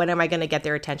 Like, when am I going to get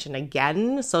their attention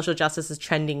again? Social justice is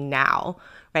trending now,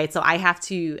 right? So I have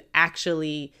to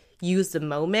actually use the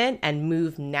moment and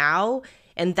move now.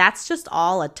 And that's just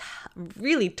all a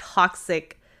really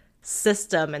toxic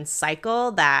system and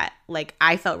cycle that like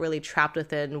I felt really trapped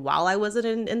within while I was in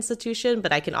an institution,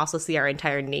 but I can also see our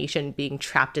entire nation being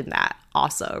trapped in that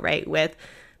also, right? With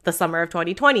the summer of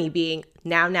 2020 being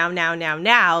now,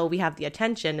 we have the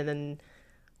attention, and then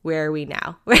where are we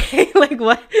now? Right? Like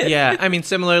what? Yeah. I mean,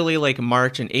 similarly, like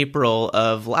March and April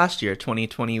of last year,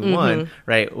 2021,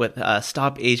 right? With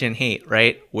Stop Asian Hate,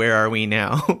 right? Where are we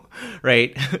now?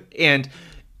 Right. And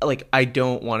like, I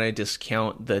don't want to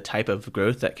discount the type of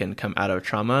growth that can come out of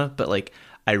trauma, but like,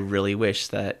 I really wish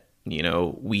that, you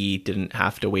know, we didn't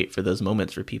have to wait for those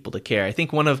moments for people to care. I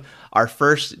think one of our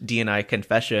first D&I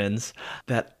confessions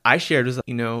that I shared was,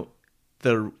 you know,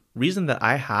 the reason that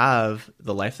I have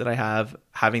the life that I have,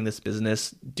 having this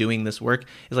business, doing this work,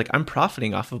 is like I'm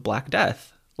profiting off of Black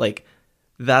Death. Like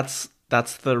that's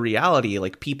the reality.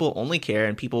 Like people only care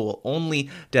and people will only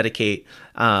dedicate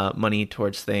money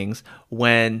towards things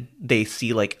when they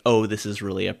see like, oh, this is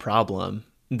really a problem.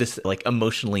 This like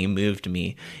emotionally moved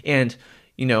me. And,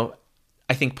 you know,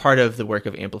 I think part of the work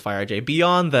of Amplify RJ,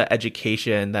 beyond the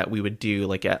education that we would do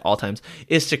like at all times,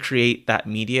 is to create that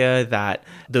media, that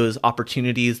those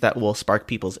opportunities that will spark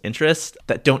people's interest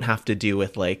that don't have to do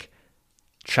with like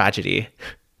tragedy.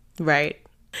 Right.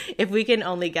 If we can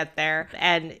only get there.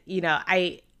 And, you know,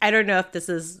 I don't know if this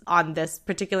is on this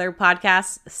particular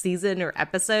podcast season or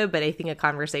episode, but I think a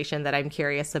conversation that I'm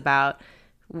curious about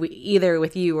either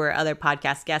with you or other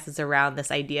podcast guests is around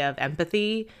this idea of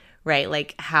empathy, right?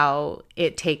 Like how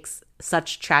it takes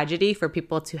such tragedy for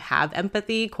people to have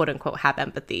empathy, quote unquote, have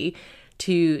empathy,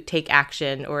 to take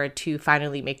action or to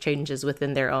finally make changes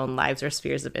within their own lives or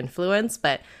spheres of influence.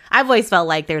 But I've always felt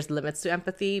like there's limits to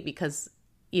empathy because,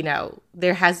 you know,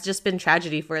 there has just been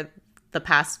tragedy for the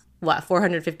past,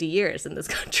 450 years in this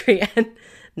country, and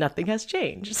nothing has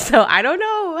changed. So I don't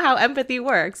know how empathy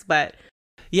works, but.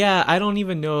 Yeah, I don't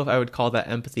even know if I would call that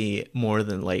empathy more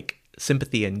than like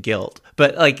sympathy and guilt.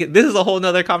 But like, this is a whole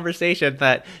nother conversation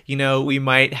that, you know, we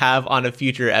might have on a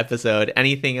future episode.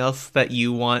 Anything else that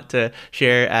you want to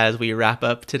share as we wrap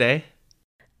up today?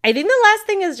 I think the last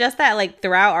thing is just that, like,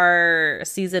 throughout our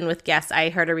season with guests, I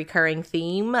heard a recurring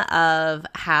theme of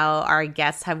how our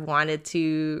guests have wanted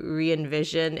to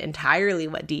re-envision entirely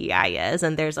what DEI is.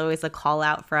 And there's always a call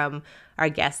out from our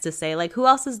guests to say, like, who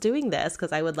else is doing this?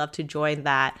 Because I would love to join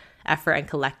that effort and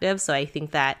collective. So I think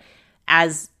that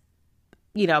as,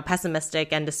 you know,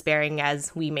 pessimistic and despairing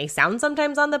as we may sound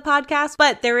sometimes on the podcast,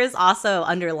 but there is also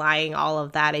underlying all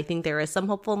of that, I think there is some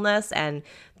hopefulness and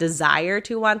desire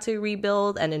to want to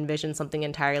rebuild and envision something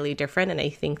entirely different. And I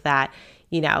think that,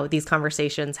 you know, these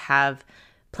conversations have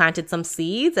planted some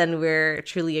seeds, and we're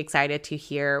truly excited to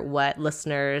hear what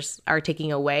listeners are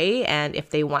taking away and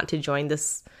if they want to join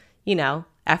this, you know,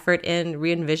 effort in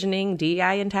re-envisioning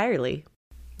DEI entirely.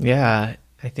 Yeah,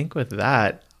 I think with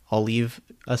that, I'll leave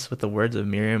us with the words of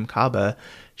Miriam Kaba,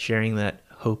 sharing that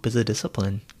hope is a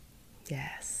discipline.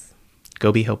 Yes.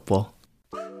 Go be hopeful.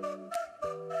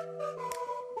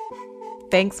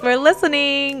 Thanks for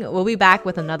listening. We'll be back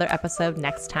with another episode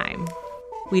next time.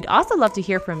 We'd also love to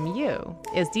hear from you.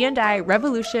 Is D&I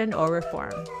revolution or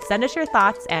reform? Send us your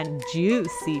thoughts and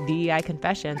juicy DEI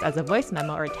confessions as a voice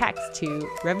memo or text to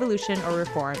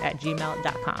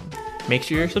revolutionorreform@gmail.com. Make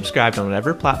sure you're subscribed on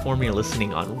whatever platform you're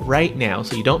listening on right now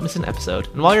so you don't miss an episode.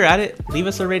 And while you're at it, leave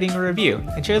us a rating or review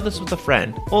and share this with a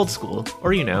friend, old school,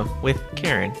 or with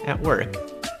Karen at work.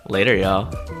 Later,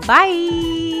 y'all.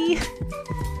 Bye!